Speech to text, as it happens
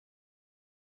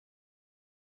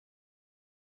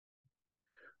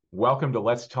Welcome to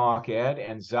Let's Talk Ed.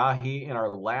 And Zahi, in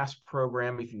our last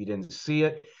program, if you didn't see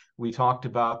it, we talked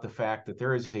about the fact that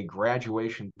there is a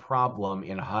graduation problem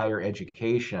in higher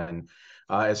education,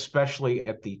 especially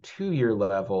at the two-year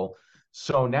level.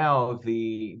 So now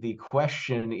the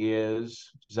question is,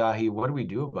 Zahi, what do we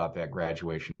do about that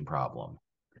graduation problem?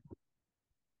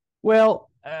 Well,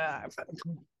 I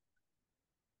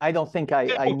don't think I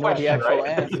Simple know the question, actual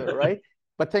right? answer, right?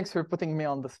 But thanks for putting me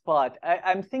on the spot.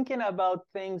 I'm thinking about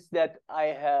things that I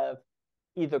have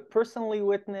either personally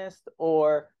witnessed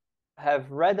or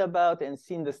have read about and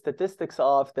seen the statistics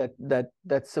of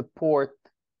that support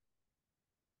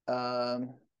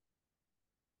um,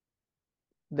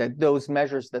 that those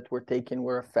measures that were taken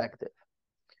were effective.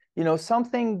 You know,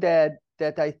 something that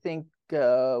I think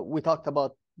we talked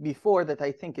about before that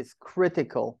I think is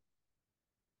critical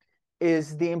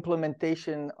is the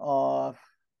implementation of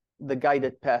the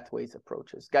guided pathways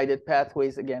approaches. Guided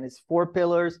pathways, again, is 4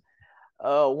 pillars.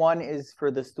 One is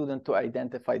for the student to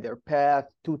identify their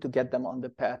path. 2, to get them on the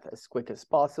path as quick as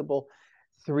possible.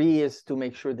 3 is to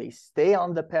make sure they stay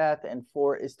on the path. And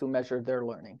 4 is to measure their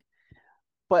learning.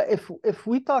 But if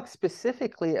we talk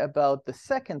specifically about the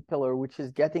second pillar, which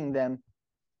is getting them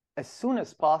as soon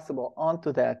as possible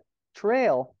onto that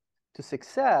trail to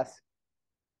success,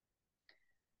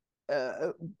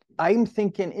 I'm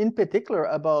thinking in particular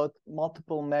about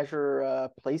multiple measure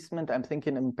placement. I'm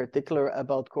thinking in particular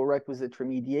about co-requisite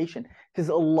remediation, because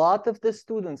a lot of the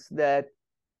students that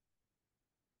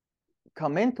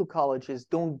come into colleges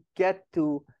don't get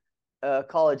to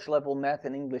college level math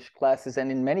and English classes, and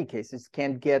in many cases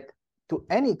can't get to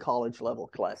any college level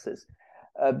classes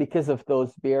because of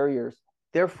those barriers.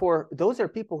 Therefore, those are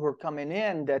people who are coming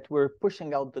in that we're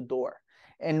pushing out the door.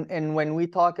 And when we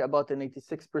talk about an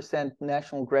 86%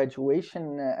 national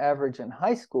graduation average in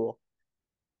high school,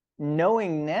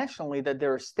 knowing nationally that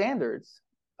there are standards,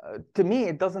 to me,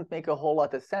 it doesn't make a whole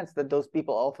lot of sense that those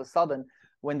people all of a sudden,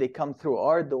 when they come through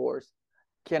our doors,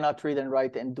 cannot read and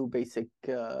write and do basic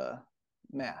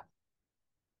math.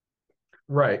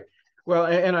 Right. Well,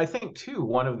 and I think too,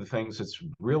 one of the things that's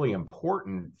really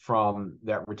important from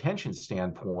that retention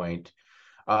standpoint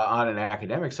on an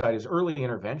academic side is early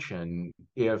intervention.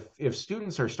 If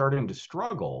students are starting to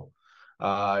struggle,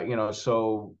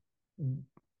 so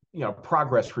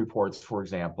progress reports, for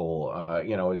example,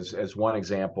 as one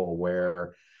example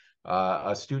where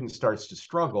a student starts to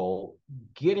struggle,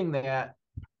 getting that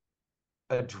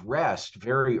addressed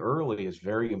very early is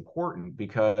very important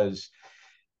because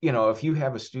if you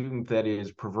have a student that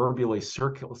is proverbially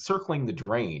circling the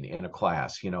drain in a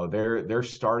class, they're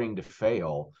starting to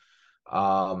fail.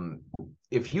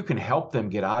 If you can help them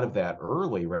get out of that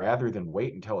early rather than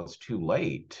wait until it's too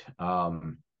late, that's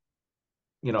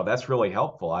really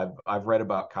helpful. I've read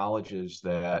about colleges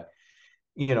that,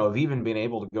 have even been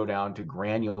able to go down to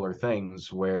granular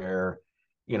things where,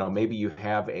 maybe you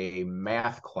have a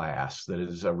math class that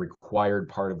is a required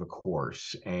part of a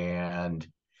course, and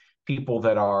people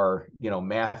that are,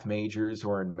 math majors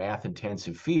or in math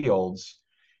intensive fields,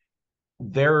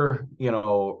 their,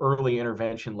 early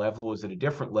intervention level is at a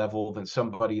different level than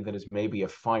somebody that is maybe a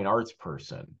fine arts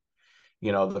person.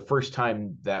 The first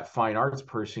time that fine arts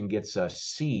person gets a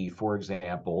C, for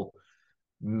example,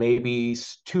 maybe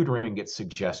tutoring gets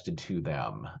suggested to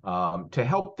them to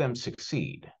help them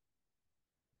succeed.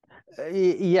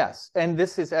 Yes, and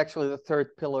this is actually the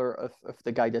third pillar of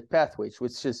the guided pathways,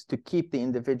 which is to keep the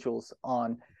individuals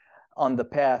on the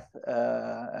path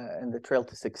and the trail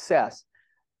to success.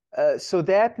 So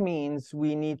that means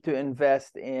we need to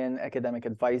invest in academic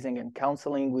advising and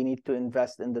counseling. We need to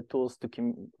invest in the tools of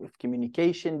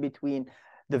communication between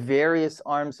the various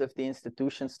arms of the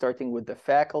institution, starting with the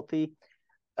faculty,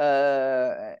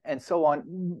 and so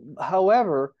on.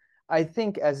 However, I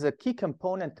think as a key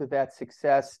component to that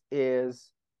success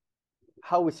is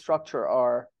how we structure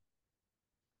our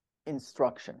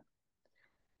instruction.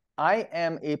 I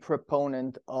am a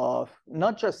proponent of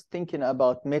not just thinking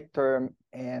about midterm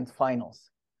and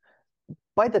finals.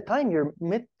 By the time you're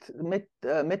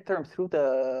midterm through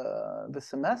the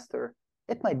semester,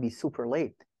 it might be super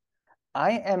late.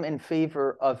 I am in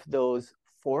favor of those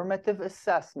formative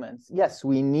assessments. Yes,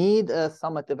 we need a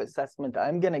summative assessment.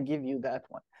 I'm going to give you that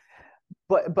one.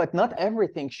 But not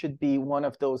everything should be one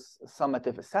of those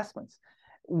summative assessments.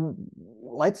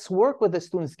 Let's work with the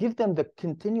students, give them the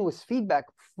continuous feedback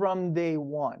from day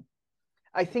one.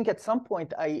 I think at some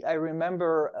point, I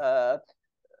remember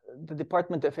the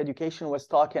Department of Education was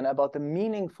talking about a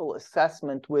meaningful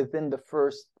assessment within the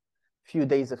first few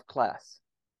days of class,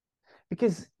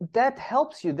 because that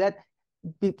helps you, that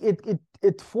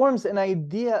it forms an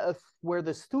idea of where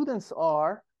the students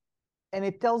are And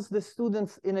it tells the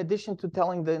students, in addition to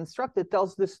telling the instructor, it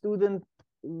tells the student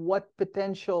what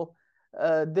potential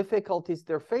difficulties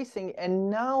they're facing, and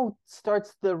now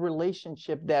starts the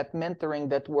relationship, that mentoring,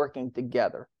 that working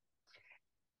together.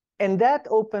 And that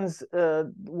opens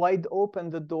wide open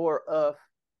the door of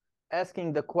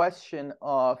asking the question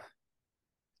of,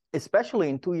 especially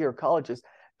in two-year colleges,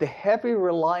 the heavy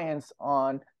reliance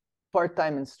on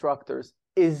part-time instructors.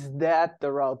 Is that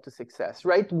the route to success,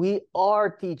 right? We are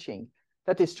teaching,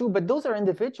 that is true, but those are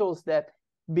individuals that,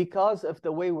 because of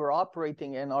the way we're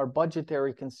operating and our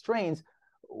budgetary constraints,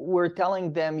 we're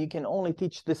telling them you can only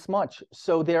teach this much.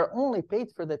 So they're only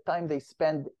paid for the time they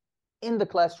spend in the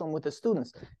classroom with the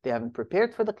students. They haven't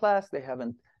prepared for the class, they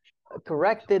haven't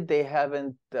corrected, they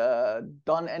haven't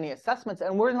done any assessments,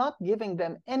 and we're not giving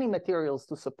them any materials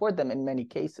to support them in many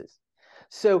cases.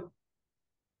 So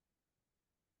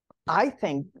I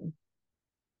think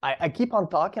I keep on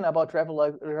talking about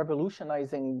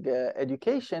revolutionizing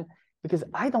education, because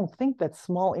I don't think that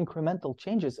small incremental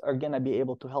changes are going to be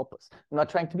able to help us. I'm not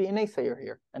trying to be a naysayer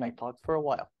here, and I talked for a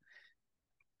while.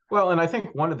 Well, and I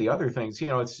think one of the other things,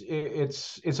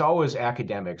 it's always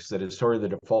academics that is sort of the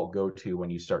default go-to when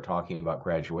you start talking about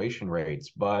graduation rates.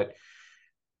 But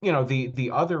the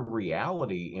other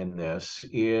reality in this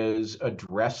is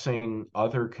addressing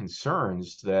other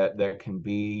concerns that can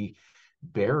be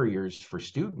barriers for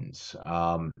students.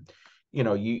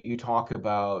 You talk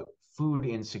about food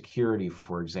insecurity,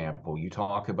 for example. You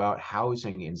talk about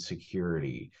housing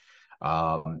insecurity.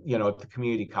 At the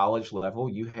community college level,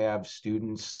 you have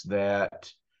students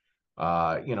that,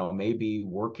 may be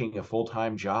working a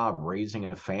full-time job, raising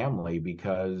a family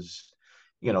because,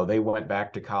 they went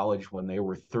back to college when they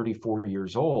were 34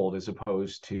 years old, as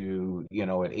opposed to,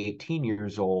 at 18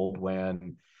 years old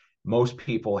when most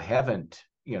people haven't,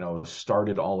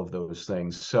 started all of those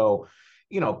things. So,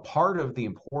 part of the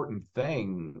important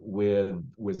thing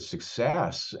with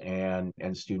success and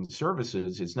student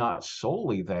services is not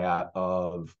solely that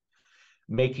of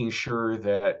making sure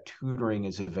that tutoring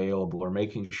is available or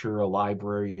making sure a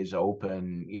library is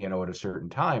open, at a certain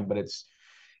time, but it's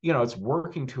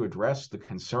working to address the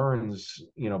concerns,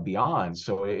 beyond.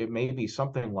 So it may be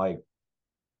something like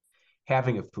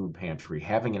having a food pantry,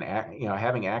 having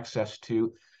access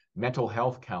to mental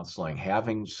health counseling,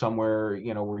 having somewhere,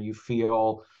 where you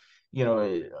feel,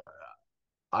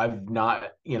 I'm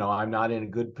not in a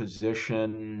good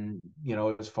position,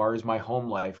 as far as my home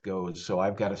life goes. So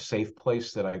I've got a safe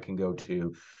place that I can go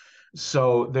to.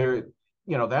 So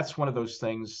that's one of those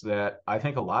things that I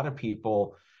think a lot of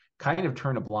people kind of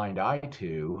turn a blind eye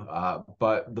to.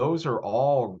 But those are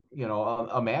all,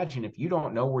 imagine if you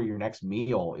don't know where your next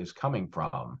meal is coming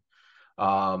from.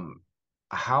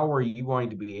 How are you going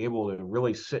to be able to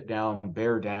really sit down,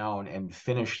 bear down, and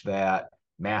finish that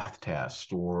math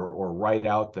test or write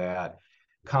out that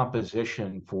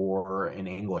composition for an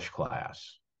English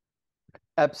class?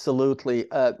 Absolutely.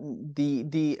 A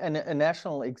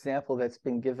national example that's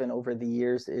been given over the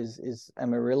years is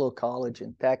Amarillo College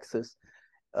in Texas,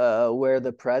 where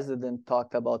the president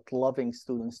talked about loving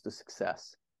students to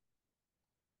success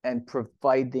and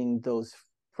providing those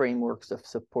frameworks of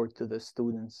support to the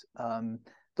students.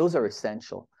 Those are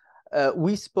essential.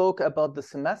 We spoke about the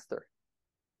semester.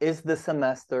 Is the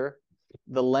semester,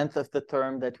 the length of the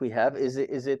term that we have, is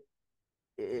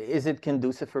it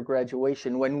conducive for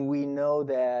graduation, when we know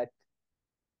that,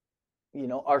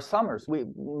 our summers,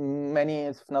 many,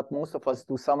 if not most of us,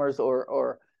 do summers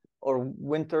or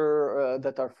winter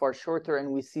that are far shorter, and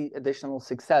we see additional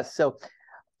success. So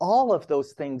all of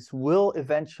those things will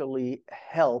eventually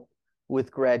help with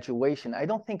graduation. I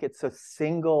don't think it's a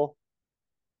single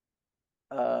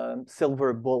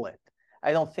silver bullet.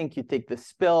 I don't think you take the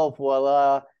spill,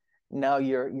 voila, now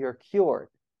you're cured.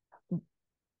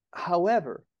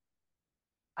 However,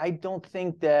 I don't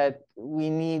think that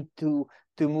we need to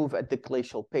move at the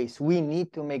glacial pace. We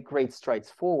need to make great strides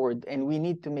forward, and we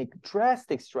need to make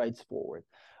drastic strides forward.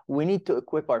 We need to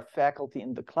equip our faculty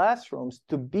in the classrooms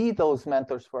to be those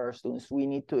mentors for our students. We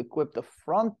need to equip the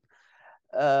front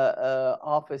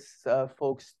office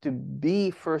folks to be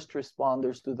first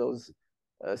responders to those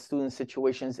student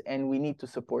situations, and we need to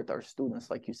support our students,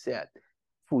 like you said.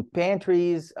 Food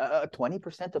pantries,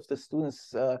 20% of the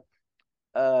students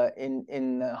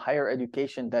in higher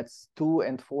education, that's 2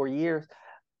 and 4 years,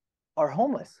 are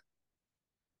homeless.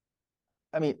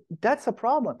 I mean, that's a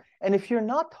problem. And if you're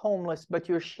not homeless, but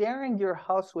you're sharing your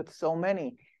house with so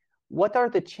many, what are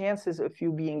the chances of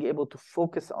you being able to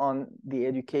focus on the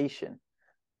education?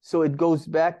 So it goes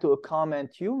back to a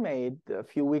comment you made a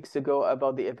few weeks ago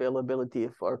about the availability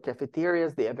of our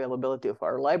cafeterias, the availability of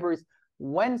our libraries,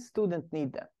 when students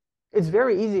need them. It's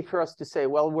very easy for us to say,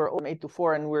 well, we're 8 to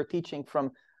 4 and we're teaching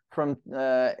from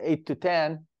 8 to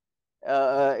 10,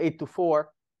 8 to 4.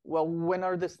 Well, when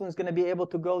are the students going to be able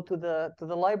to go to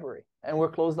the library? And we're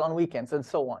closed on weekends and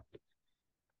so on.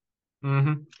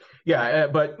 Mm-hmm. Yeah,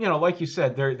 but like you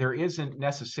said, there isn't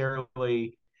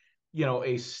necessarily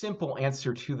a simple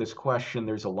answer to this question.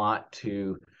 There's a lot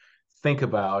to think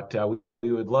about.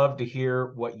 We would love to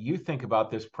hear what you think about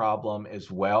this problem as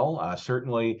well.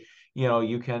 Certainly,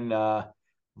 you can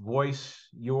voice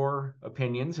your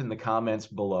opinions in the comments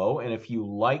below. And if you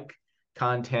like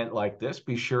content like this,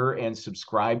 be sure and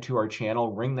subscribe to our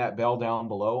channel. Ring that bell down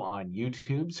below on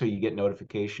YouTube so you get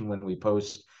notification when we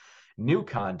post new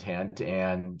content.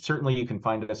 And certainly you can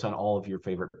find us on all of your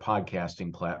favorite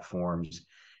podcasting platforms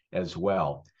as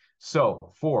well. So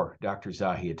for Dr.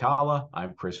 Zahi Atallah,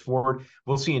 I'm Chris Ford.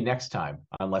 We'll see you next time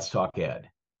on Let's Talk Ed.